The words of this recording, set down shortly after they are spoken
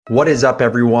What is up,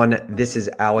 everyone? This is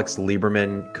Alex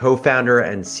Lieberman, co-founder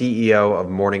and CEO of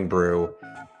Morning Brew.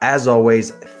 As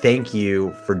always, thank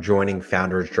you for joining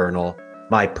Founders Journal,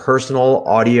 my personal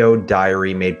audio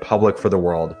diary made public for the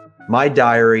world. My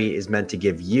diary is meant to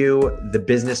give you, the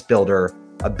business builder,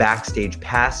 a backstage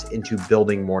pass into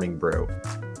building Morning Brew.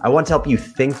 I want to help you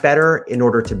think better in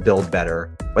order to build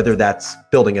better, whether that's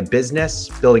building a business,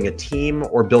 building a team,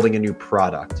 or building a new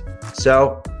product.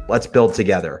 So let's build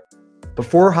together.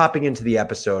 Before hopping into the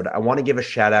episode, I want to give a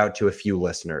shout out to a few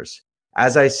listeners.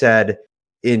 As I said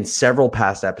in several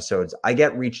past episodes, I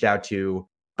get reached out to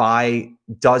by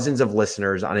dozens of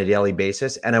listeners on a daily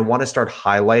basis, and I want to start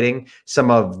highlighting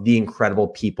some of the incredible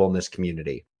people in this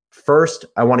community. First,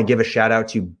 I want to give a shout out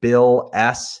to Bill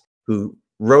S., who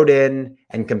wrote in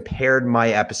and compared my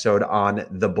episode on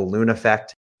the balloon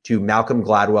effect to Malcolm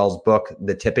Gladwell's book,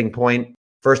 The Tipping Point.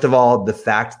 First of all, the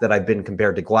fact that I've been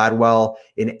compared to Gladwell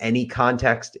in any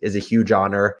context is a huge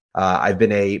honor. I've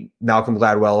been a Malcolm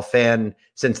Gladwell fan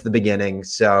since the beginning.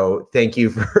 So thank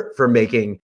you for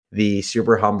making the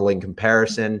super humbling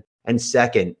comparison. And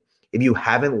second, if you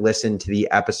haven't listened to the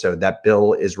episode that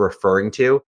Bill is referring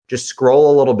to, just scroll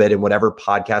a little bit in whatever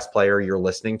podcast player you're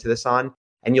listening to this on,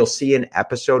 and you'll see an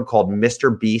episode called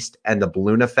Mr. Beast and the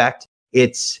Balloon Effect.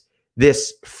 It's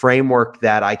this framework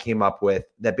that I came up with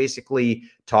that basically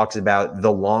talks about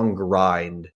the long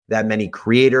grind that many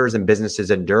creators and businesses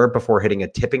endure before hitting a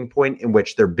tipping point in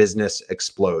which their business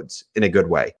explodes in a good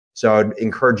way. So I'd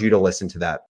encourage you to listen to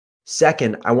that.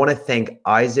 Second, I want to thank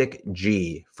Isaac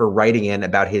G for writing in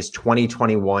about his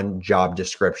 2021 job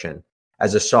description.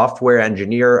 As a software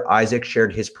engineer, Isaac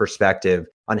shared his perspective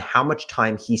on how much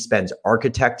time he spends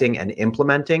architecting and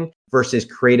implementing versus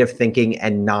creative thinking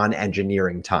and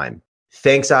non-engineering time.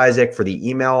 Thanks, Isaac, for the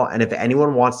email. And if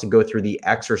anyone wants to go through the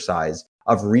exercise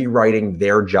of rewriting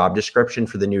their job description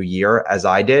for the new year, as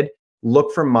I did,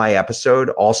 look for my episode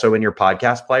also in your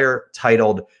podcast player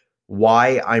titled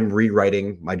Why I'm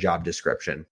Rewriting My Job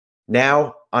Description.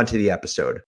 Now, onto the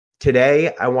episode.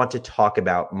 Today, I want to talk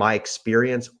about my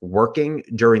experience working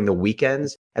during the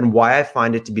weekends and why I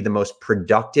find it to be the most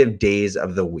productive days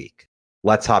of the week.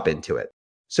 Let's hop into it.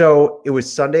 So it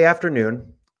was Sunday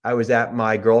afternoon. I was at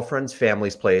my girlfriend's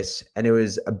family's place, and it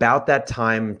was about that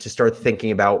time to start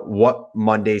thinking about what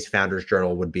Monday's Founders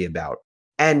Journal would be about.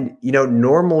 And,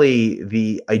 normally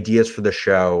the ideas for the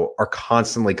show are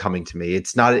constantly coming to me.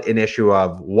 It's not an issue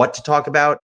of what to talk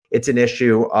about. It's an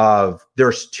issue of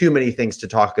there's too many things to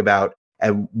talk about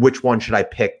and which one should I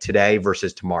pick today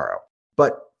versus tomorrow.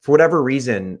 But for whatever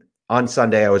reason, on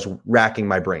Sunday, I was racking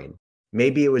my brain.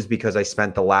 Maybe it was because I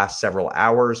spent the last several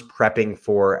hours prepping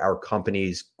for our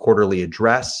company's quarterly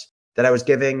address that I was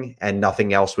giving and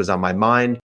nothing else was on my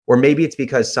mind. Or maybe it's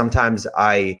because sometimes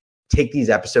I take these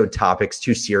episode topics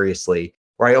too seriously,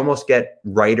 or I almost get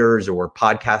writers or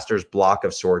podcasters block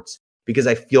of sorts because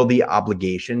I feel the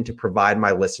obligation to provide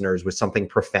my listeners with something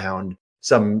profound,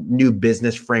 some new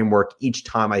business framework each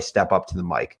time I step up to the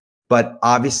mic. But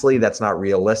obviously that's not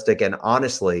realistic. And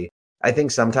honestly, I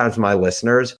think sometimes my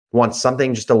listeners want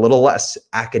something just a little less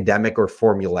academic or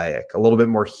formulaic, a little bit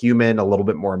more human, a little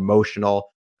bit more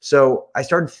emotional. So I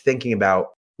started thinking about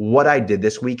what I did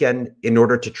this weekend in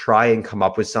order to try and come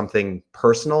up with something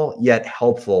personal yet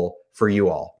helpful for you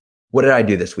all. What did I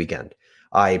do this weekend?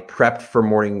 I prepped for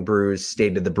Morning Brew's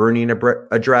State of the Brewing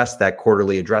address, that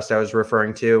quarterly address I was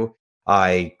referring to.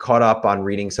 I caught up on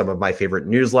reading some of my favorite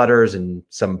newsletters and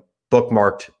some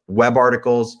bookmarked web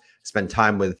articles, spent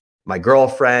time with my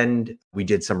girlfriend. We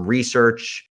did some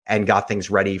research and got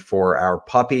things ready for our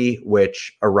puppy,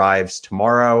 which arrives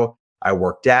tomorrow. I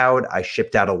worked out. I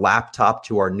shipped out a laptop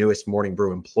to our newest Morning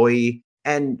Brew employee.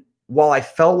 And while I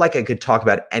felt like I could talk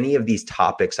about any of these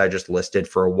topics I just listed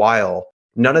for a while,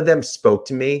 none of them spoke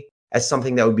to me as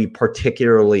something that would be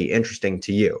particularly interesting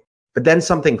to you. But then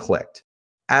something clicked.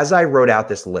 As I wrote out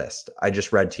this list I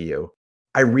just read to you,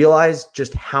 I realized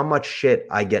just how much shit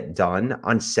I get done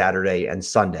on Saturday and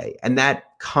Sunday. And that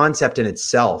concept in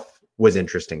itself was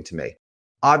interesting to me.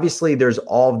 Obviously, there's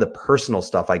all of the personal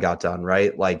stuff I got done,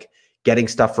 right? Like getting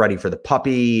stuff ready for the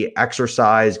puppy,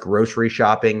 exercise, grocery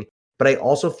shopping. But I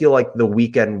also feel like the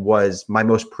weekend was my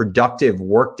most productive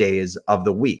work days of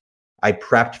the week. I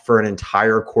prepped for an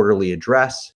entire quarterly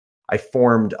address. I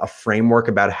formed a framework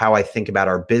about how I think about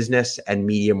our business and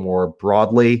media more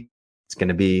broadly. It's going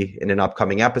to be in an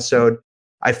upcoming episode.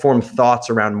 I formed thoughts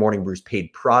around Morning Brew's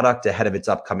paid product ahead of its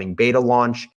upcoming beta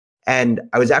launch. And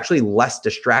I was actually less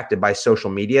distracted by social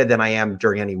media than I am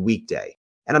during any weekday.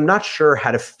 And I'm not sure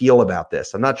how to feel about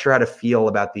this. I'm not sure how to feel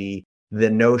about the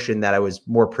notion that I was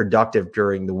more productive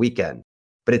during the weekend,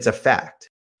 but it's a fact.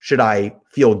 Should I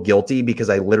feel guilty because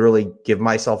I literally give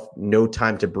myself no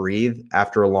time to breathe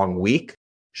after a long week?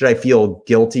 Should I feel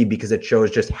guilty because it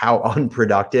shows just how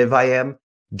unproductive I am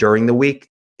during the week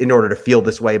in order to feel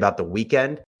this way about the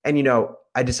weekend? And,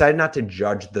 I decided not to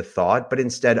judge the thought, but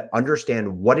instead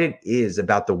understand what it is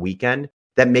about the weekend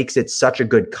that makes it such a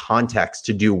good context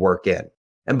to do work in.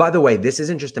 And by the way, this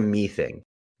isn't just a me thing.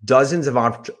 Dozens of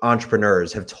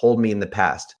entrepreneurs have told me in the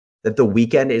past that the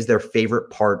weekend is their favorite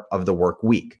part of the work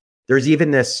week. There's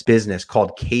even this business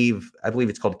called I believe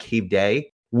it's called Cave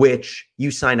Day, which you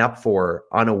sign up for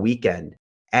on a weekend.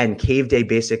 And Cave Day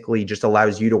basically just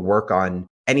allows you to work on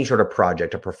any sort of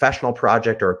project, a professional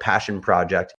project or a passion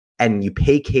project. And you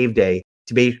pay Cave Day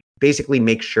to basically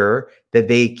make sure that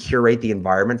they curate the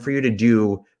environment for you to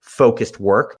do focused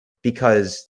work,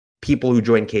 because people who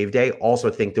join Cave Day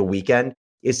also think the weekend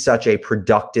is such a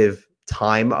productive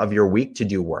time of your week to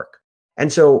do work.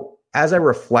 And so as I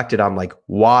reflected on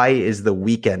why is the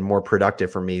weekend more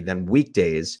productive for me than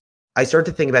weekdays, I start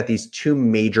to think about these two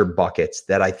major buckets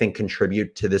that I think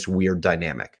contribute to this weird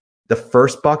dynamic. The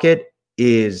first bucket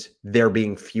is there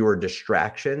being fewer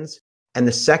distractions. And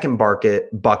the second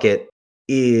bucket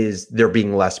is there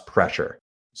being less pressure.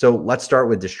 So let's start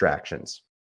with distractions.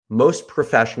 Most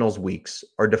professionals' weeks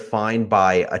are defined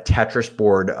by a Tetris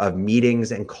board of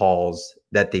meetings and calls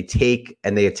that they take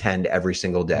and they attend every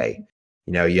single day.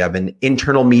 You have an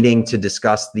internal meeting to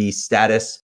discuss the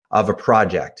status of a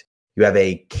project. You have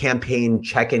a campaign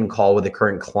check-in call with a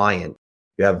current client.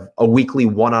 You have a weekly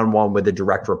one-on-one with a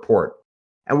direct report.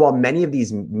 And while many of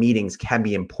these meetings can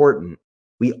be important,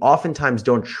 we oftentimes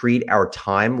don't treat our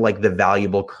time like the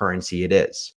valuable currency it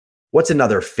is. What's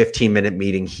another 15-minute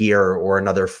meeting here or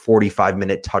another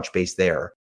 45-minute touch base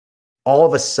there? All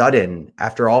of a sudden,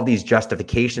 after all these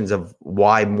justifications of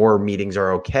why more meetings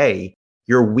are okay,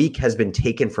 your week has been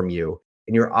taken from you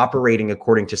and you're operating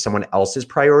according to someone else's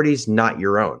priorities, not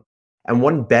your own. And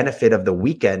one benefit of the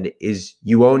weekend is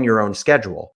you own your own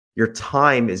schedule. Your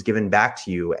time is given back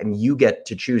to you and you get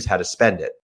to choose how to spend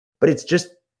it. But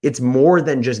it's more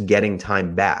than just getting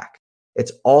time back.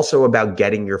 It's also about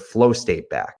getting your flow state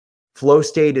back. Flow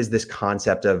state is this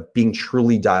concept of being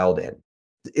truly dialed in.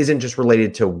 It isn't just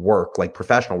related to work, like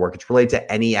professional work. It's related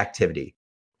to any activity.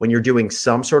 When you're doing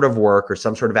some sort of work or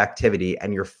some sort of activity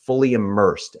and you're fully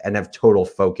immersed and have total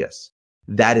focus,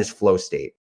 that is flow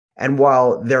state. And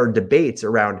while there are debates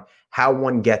around how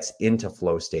one gets into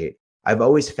flow state, I've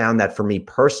always found that for me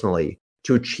personally,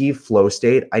 to achieve flow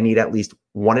state, I need at least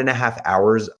 1.5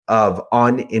 hours of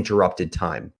uninterrupted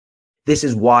time. This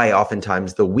is why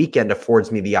oftentimes the weekend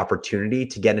affords me the opportunity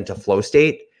to get into flow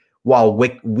state while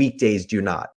weekdays do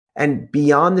not. And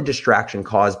beyond the distraction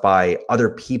caused by other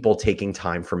people taking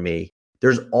time from me,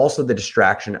 there's also the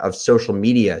distraction of social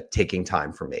media taking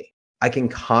time from me. I can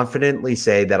confidently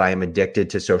say that I am addicted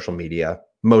to social media,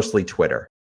 mostly Twitter.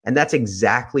 And that's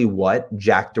exactly what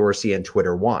Jack Dorsey and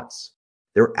Twitter wants.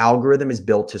 Their algorithm is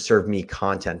built to serve me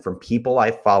content from people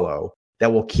I follow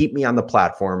that will keep me on the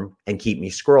platform and keep me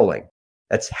scrolling.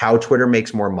 That's how Twitter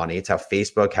makes more money. It's how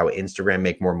Facebook, how Instagram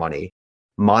make more money,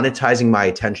 monetizing my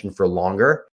attention for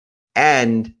longer.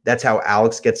 And that's how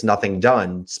Alex gets nothing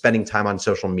done, spending time on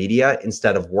social media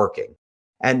instead of working.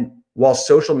 And while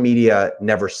social media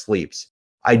never sleeps,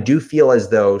 I do feel as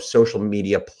though social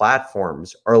media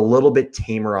platforms are a little bit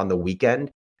tamer on the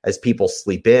weekend as people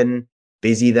sleep in,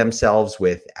 busy themselves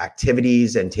with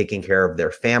activities and taking care of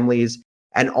their families,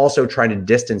 and also trying to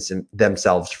distance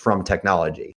themselves from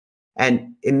technology.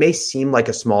 And it may seem like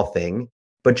a small thing,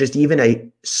 but just even a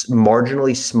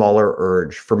marginally smaller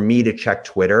urge for me to check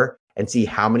Twitter and see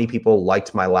how many people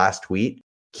liked my last tweet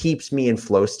keeps me in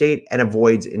flow state and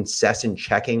avoids incessant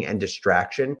checking and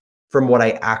distraction from what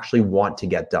I actually want to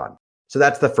get done. So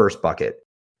that's the first bucket.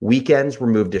 Weekends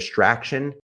remove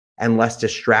distraction, and less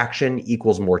distraction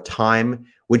equals more time,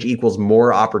 which equals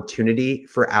more opportunity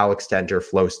for Alex to enter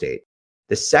flow state.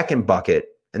 The second bucket,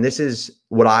 and this is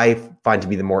what I find to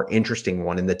be the more interesting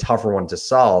one and the tougher one to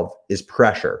solve, is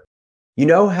pressure. You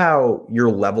know how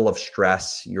your level of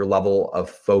stress, your level of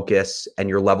focus, and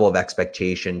your level of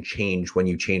expectation change when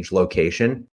you change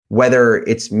location? Whether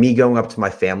it's me going up to my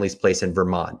family's place in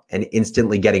Vermont and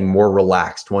instantly getting more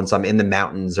relaxed once I'm in the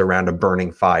mountains around a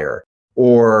burning fire,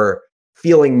 or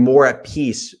feeling more at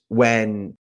peace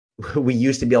when we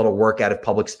used to be able to work out of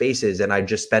public spaces and I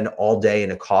just spend all day in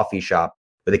a coffee shop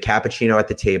with a cappuccino at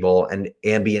the table and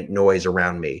ambient noise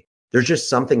around me. There's just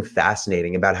something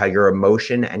fascinating about how your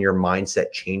emotion and your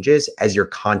mindset changes as your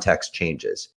context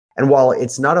changes. And while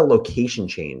it's not a location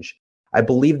change, I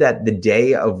believe that the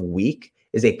day of week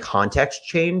is a context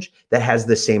change that has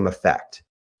the same effect.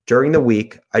 During the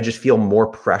week, I just feel more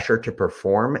pressure to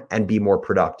perform and be more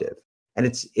productive. And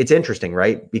it's interesting,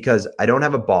 right? Because I don't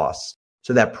have a boss,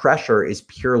 so that pressure is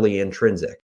purely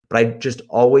intrinsic. But I just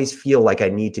always feel like I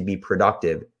need to be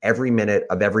productive every minute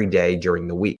of every day during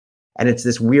the week. And it's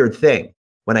this weird thing.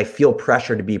 When I feel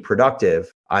pressure to be productive,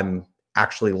 I'm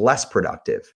actually less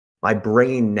productive. My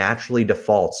brain naturally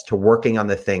defaults to working on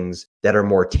the things that are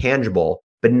more tangible,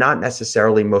 but not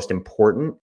necessarily most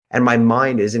important. And my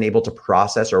mind isn't able to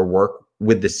process or work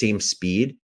with the same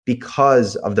speed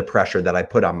because of the pressure that I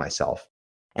put on myself.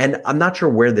 And I'm not sure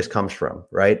where this comes from,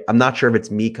 right? I'm not sure if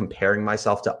it's me comparing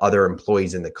myself to other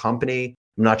employees in the company.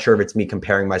 I'm not sure if it's me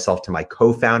comparing myself to my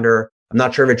co-founder. I'm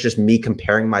not sure if it's just me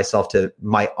comparing myself to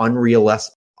my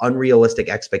unrealistic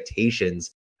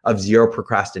expectations of zero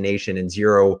procrastination and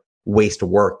zero waste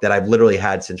work that I've literally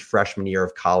had since freshman year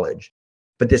of college.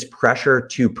 But this pressure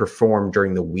to perform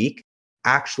during the week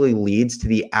actually leads to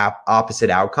the opposite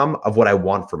outcome of what I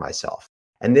want for myself.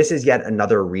 And this is yet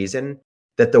another reason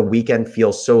that the weekend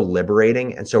feels so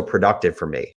liberating and so productive for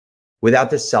me. Without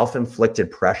this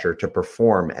self-inflicted pressure to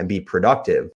perform and be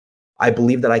productive, I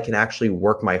believe that I can actually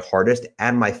work my hardest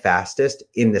and my fastest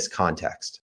in this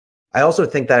context. I also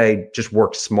think that I just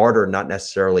work smarter, not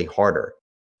necessarily harder.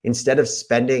 Instead of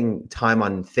spending time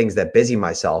on things that busy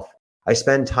myself, I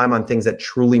spend time on things that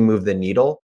truly move the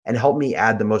needle and help me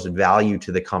add the most value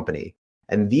to the company.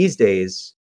 And these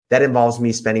days, that involves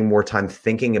me spending more time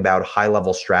thinking about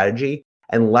high-level strategy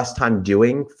and less time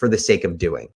doing for the sake of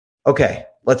doing. Okay,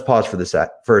 let's pause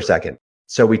for a second.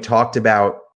 So we talked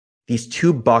about these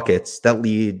two buckets that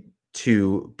lead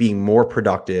to being more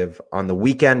productive on the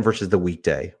weekend versus the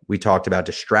weekday. We talked about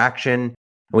distraction and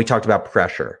we talked about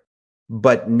pressure.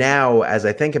 But now, as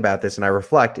I think about this and I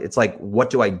reflect, it's like,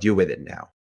 what do I do with it now?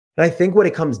 And I think what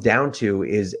it comes down to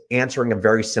is answering a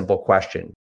very simple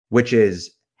question, which is,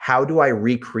 how do I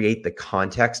recreate the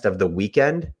context of the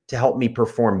weekend to help me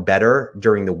perform better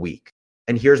during the week?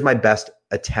 And here's my best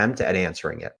attempt at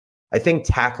answering it. I think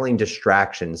tackling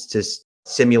distractions to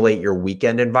simulate your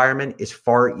weekend environment is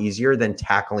far easier than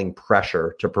tackling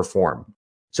pressure to perform.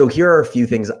 So here are a few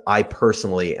things I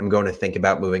personally am going to think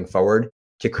about moving forward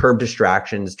to curb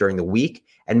distractions during the week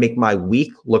and make my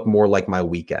week look more like my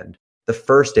weekend. The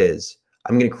first is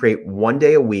I'm going to create one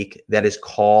day a week that is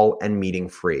call and meeting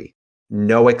free.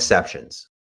 No exceptions,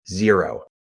 zero.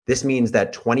 This means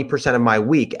that 20% of my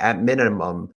week at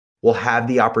minimum will have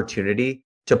the opportunity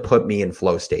to put me in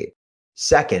flow state.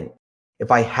 Second,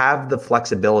 if I have the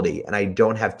flexibility and I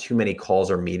don't have too many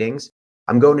calls or meetings,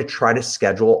 I'm going to try to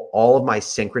schedule all of my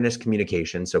synchronous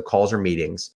communication, so calls or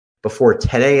meetings, before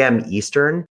 10 a.m.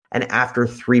 Eastern and after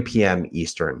 3 p.m.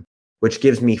 Eastern, which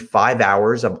gives me 5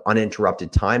 hours of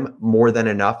uninterrupted time, more than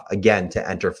enough, again, to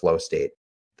enter flow state.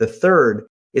 The third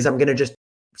is I'm going to just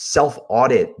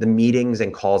self-audit the meetings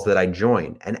and calls that I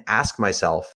join and ask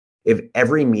myself if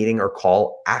every meeting or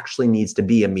call actually needs to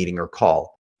be a meeting or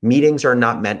call. Meetings are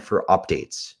not meant for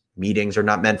updates. Meetings are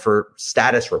not meant for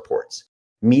status reports.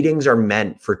 Meetings are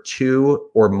meant for two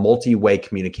or multi-way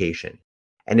communication.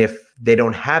 And if they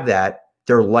don't have that,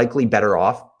 they're likely better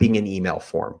off being in email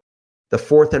form. The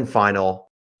fourth and final,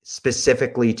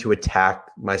 specifically to attack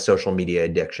my social media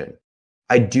addiction.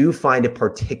 I do find it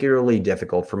particularly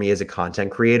difficult for me as a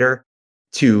content creator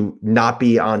to not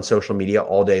be on social media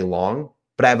all day long,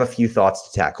 but I have a few thoughts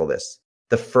to tackle this.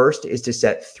 The first is to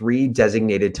set 3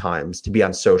 designated times to be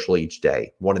on social each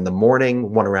day, one in the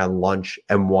morning, one around lunch,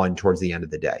 and one towards the end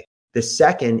of the day. The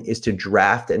second is to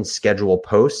draft and schedule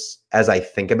posts as I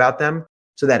think about them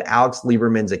so that Alex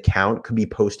Lieberman's account could be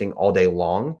posting all day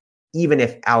long, even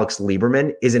if Alex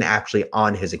Lieberman isn't actually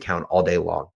on his account all day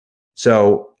long.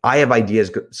 So I have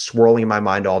ideas swirling in my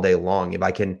mind all day long. If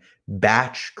I can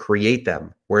batch create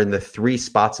them, where in the 3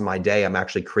 spots in my day, I'm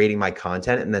actually creating my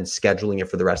content and then scheduling it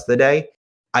for the rest of the day,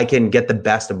 I can get the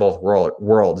best of both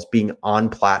worlds, being on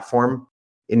platform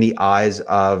in the eyes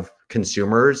of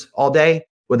consumers all day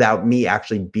without me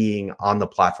actually being on the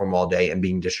platform all day and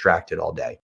being distracted all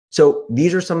day. So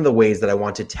these are some of the ways that I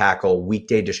want to tackle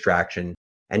weekday distraction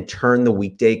and turn the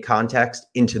weekday context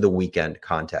into the weekend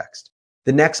context.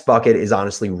 The next bucket is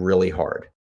honestly really hard.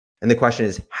 And the question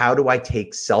is, how do I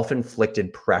take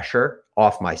self-inflicted pressure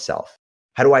off myself?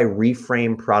 How do I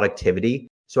reframe productivity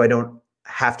so I don't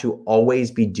have to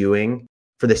always be doing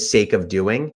for the sake of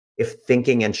doing if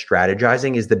thinking and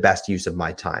strategizing is the best use of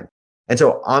my time? And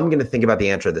so I'm going to think about the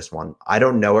answer to this one. I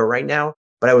don't know it right now,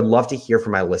 but I would love to hear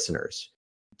from my listeners.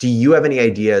 Do you have any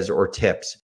ideas or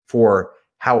tips for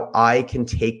how I can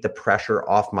take the pressure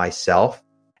off myself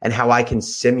and how I can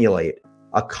simulate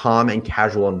a calm and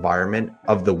casual environment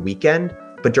of the weekend,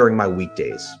 but during my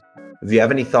weekdays? If you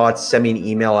have any thoughts, send me an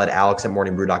email at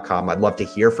alex@morningbrew.com. I'd love to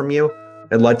hear from you.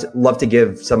 I'd love to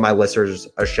give some of my listeners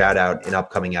a shout out in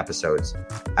upcoming episodes.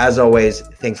 As always,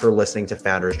 thanks for listening to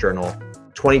Founders Journal.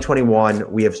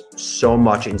 2021, we have so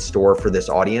much in store for this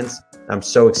audience. I'm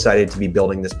so excited to be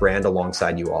building this brand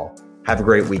alongside you all. Have a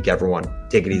great week, everyone.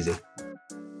 Take it easy.